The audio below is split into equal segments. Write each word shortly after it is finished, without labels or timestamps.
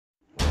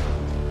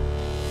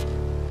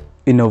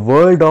In a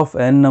world of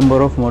n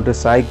number of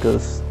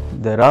motorcycles,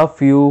 there are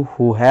few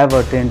who have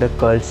attained a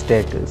cult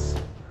status.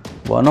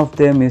 One of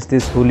them is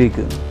this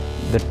Hooligan,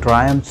 the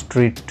Triumph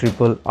Street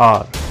Triple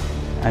R,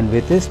 and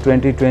with his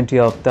 2020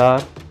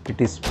 avatar,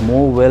 it is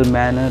more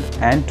well-mannered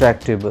and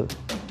tractable.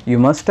 You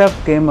must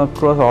have came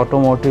across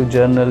automotive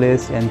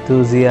journalists,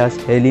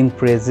 enthusiasts hailing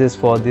praises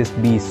for this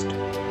beast.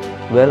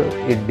 Well,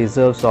 it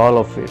deserves all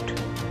of it.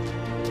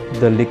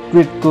 The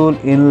liquid-cooled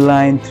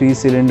inline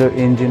 3-cylinder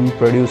engine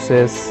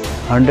produces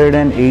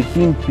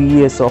 118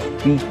 PS of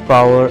peak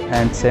power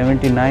and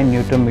 79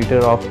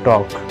 Nm of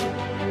torque.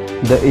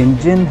 The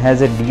engine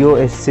has a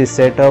DOHC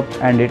setup,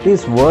 and it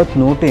is worth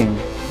noting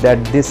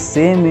that this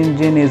same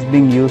engine is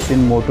being used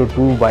in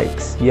Moto2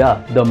 bikes.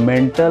 Yeah, the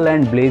mental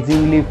and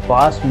blazingly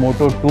fast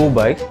Moto2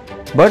 bikes,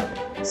 but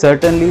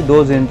certainly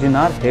those engines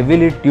are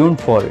heavily tuned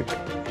for it.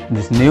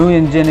 This new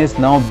engine is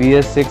now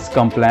BS6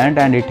 compliant,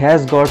 and it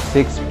has got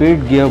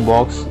 6-speed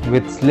gearbox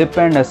with slip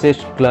and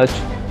assist clutch,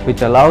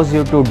 which allows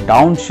you to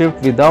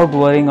downshift without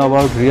worrying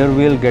about rear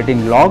wheel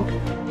getting locked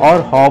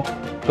or hop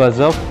because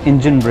of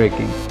engine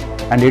braking.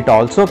 And it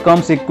also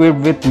comes equipped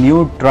with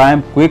new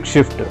Triumph quick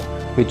shifter,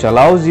 which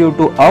allows you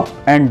to up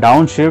and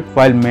downshift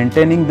while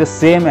maintaining the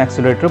same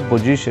accelerator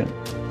position.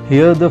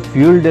 Here the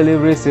fuel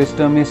delivery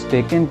system is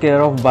taken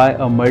care of by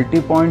a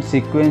multi-point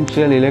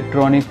sequential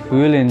electronic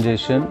fuel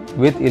injection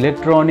with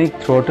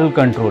electronic throttle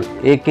control,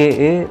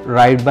 aka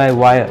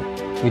ride-by-wire,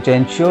 which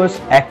ensures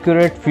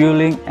accurate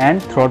fueling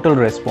and throttle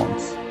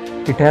response.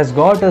 It has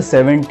got a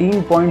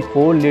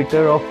 17.4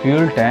 liter of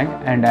fuel tank,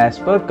 and as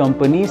per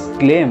company's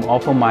claim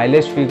of a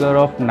mileage figure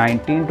of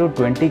 19 to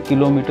 20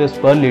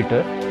 km per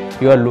liter,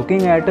 you are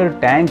looking at a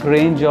tank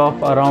range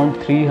of around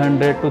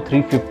 300 to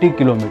 350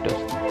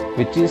 km.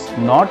 Which is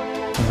not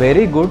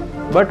very good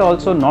but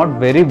also not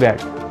very bad.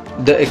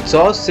 The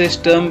exhaust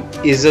system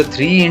is a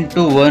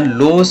 3-in-1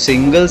 low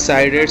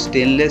single-sided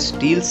stainless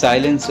steel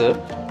silencer,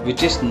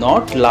 which is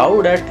not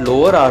loud at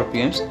lower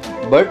RPMs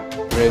but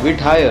rev it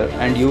higher,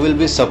 and you will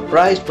be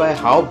surprised by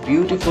how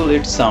beautiful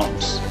it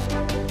sounds.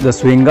 The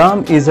swing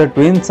arm is a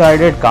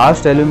twin-sided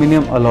cast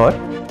aluminum alloy,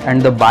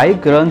 and the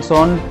bike runs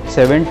on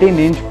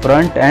 17-inch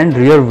front and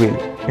rear wheel.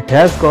 It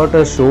has got a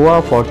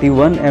Showa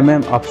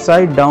 41mm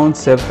upside down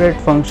separate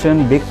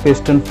function big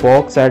piston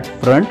forks at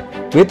front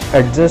with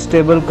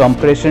adjustable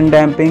compression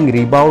damping,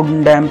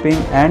 rebound damping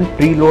and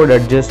preload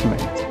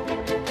adjustments.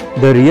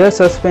 The rear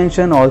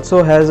suspension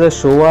also has a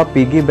Showa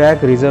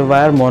piggyback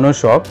reservoir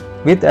monoshock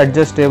with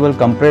adjustable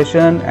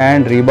compression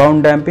and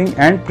rebound damping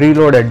and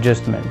preload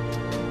adjustment.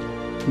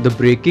 The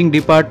braking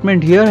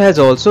department here has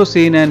also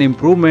seen an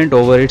improvement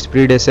over its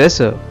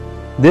predecessor.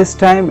 This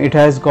time it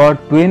has got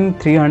twin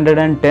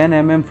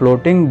 310mm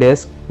floating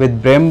disc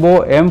with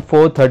Brembo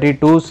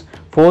M432's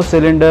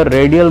 4-cylinder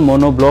radial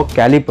monoblock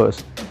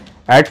calipers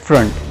at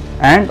front,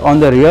 and on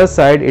the rear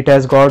side it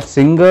has got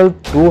single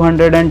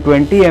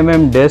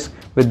 220mm disc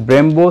with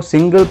Brembo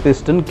single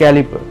piston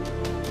caliper.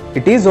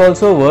 It is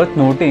also worth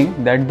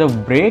noting that the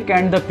brake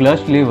and the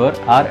clutch lever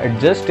are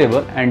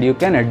adjustable, and you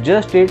can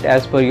adjust it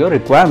as per your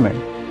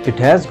requirement. It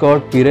has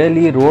got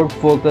Pirelli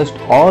road-focused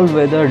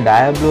all-weather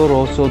Diablo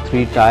Rosso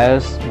 3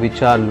 tires,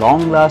 which are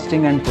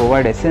long-lasting and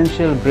provide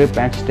essential grip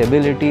and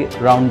stability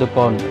around the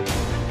corner.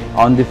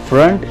 On the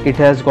front, it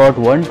has got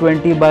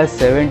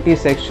 120/70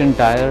 section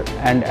tire,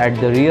 and at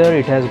the rear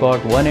it has got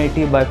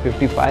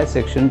 180/55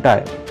 section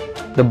tire.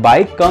 The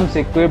bike comes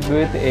equipped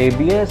with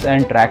ABS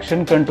and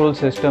traction control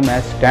system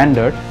as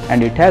standard,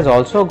 and it has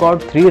also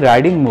got 3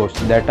 riding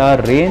modes that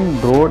are rain,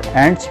 road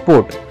and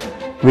sport,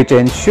 which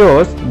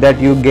ensures that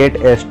you get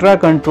extra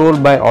control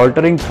by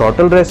altering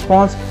throttle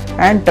response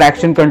and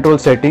traction control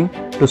setting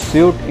to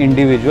suit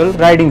individual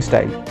riding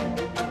style.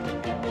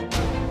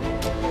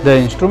 The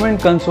instrument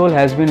console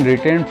has been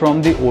retained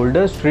from the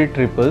older street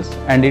triples,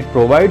 and it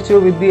provides you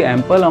with the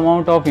ample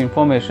amount of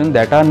information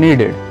that are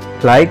needed.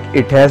 Like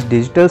it has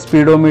digital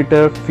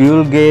speedometer,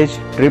 fuel gauge,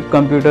 trip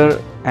computer,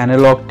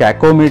 analog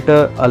tachometer,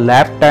 a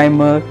lap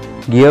timer,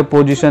 gear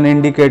position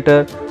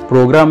indicator,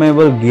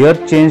 programmable gear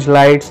change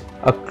lights,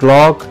 a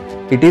clock.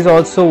 It is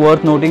also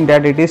worth noting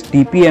that it is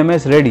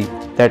TPMS ready.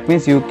 That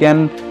means you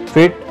can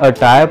fit a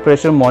tire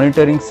pressure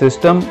monitoring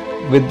system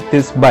with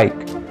this bike.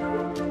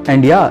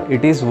 And yeah,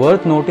 it is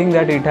worth noting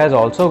that it has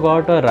also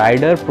got a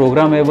rider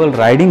programmable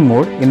riding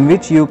mode, in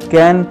which you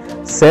can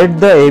set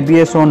the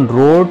ABS on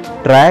road,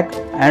 track,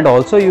 and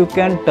also you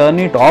can turn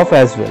it off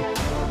as well.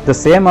 The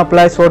same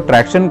applies for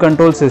traction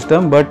control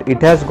system, but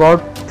it has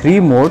got 3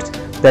 modes,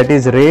 that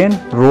is rain,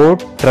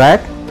 road,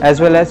 track, as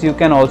well as you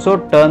can also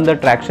turn the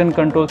traction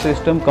control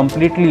system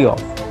completely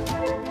off.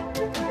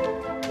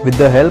 With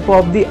the help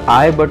of the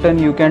I button,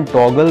 you can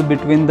toggle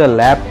between the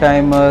lap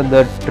timer,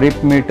 the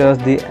trip meters,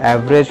 the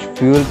average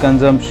fuel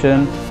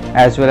consumption,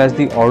 as well as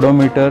the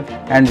odometer,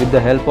 and with the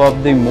help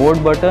of the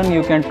mode button,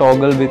 you can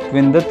toggle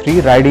between the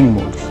 3 riding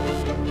modes.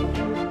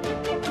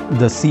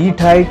 The seat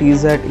height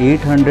is at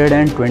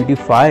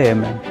 825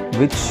 mm,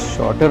 which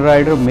shorter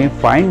rider may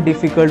find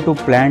difficult to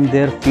plant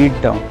their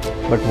feet down.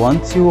 But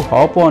once you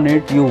hop on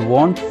it, you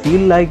won't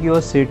feel like you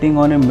are sitting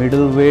on a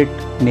middleweight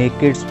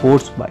naked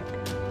sports bike.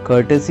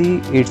 courtesy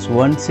its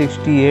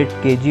 168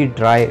 kg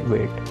dry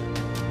weight.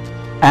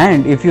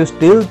 And if you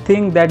still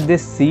think that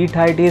this seat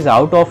height is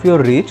out of your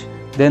reach,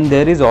 then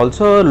there is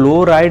also a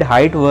low ride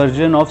height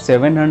version of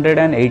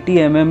 780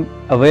 mm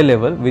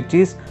available, which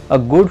is a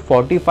good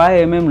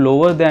 45 mm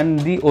lower than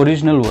the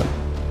original one.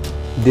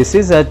 This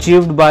is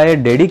achieved by a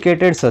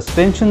dedicated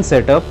suspension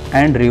setup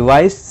and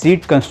revised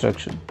seat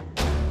construction.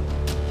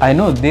 I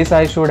know this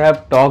I should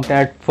have talked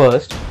at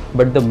first,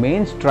 but the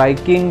main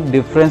striking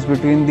difference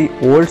between the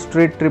old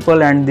Street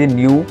Triple and the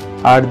new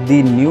are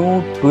the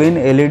new twin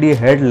LED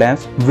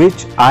headlamps,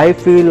 which I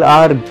feel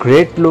are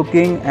great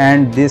looking,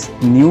 and this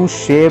new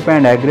shape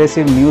and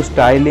aggressive new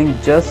styling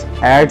just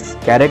adds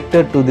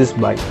character to this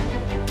bike.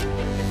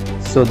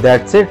 So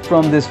that's it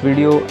from this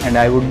video, and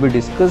I would be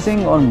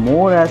discussing on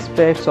more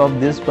aspects of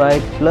this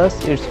bike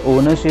plus its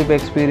ownership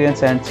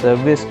experience and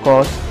service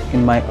costs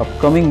in my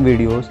upcoming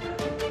videos.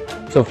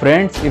 So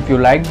friends, if you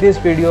like this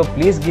video,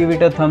 please give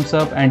it a thumbs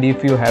up, and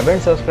if you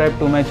haven't subscribed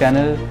to my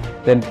channel,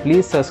 then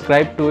please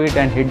subscribe to it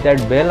and hit that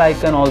bell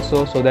icon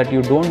also, so that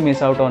you don't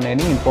miss out on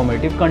any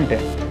informative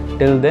content.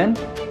 Till then,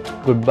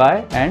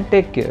 goodbye and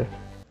take care.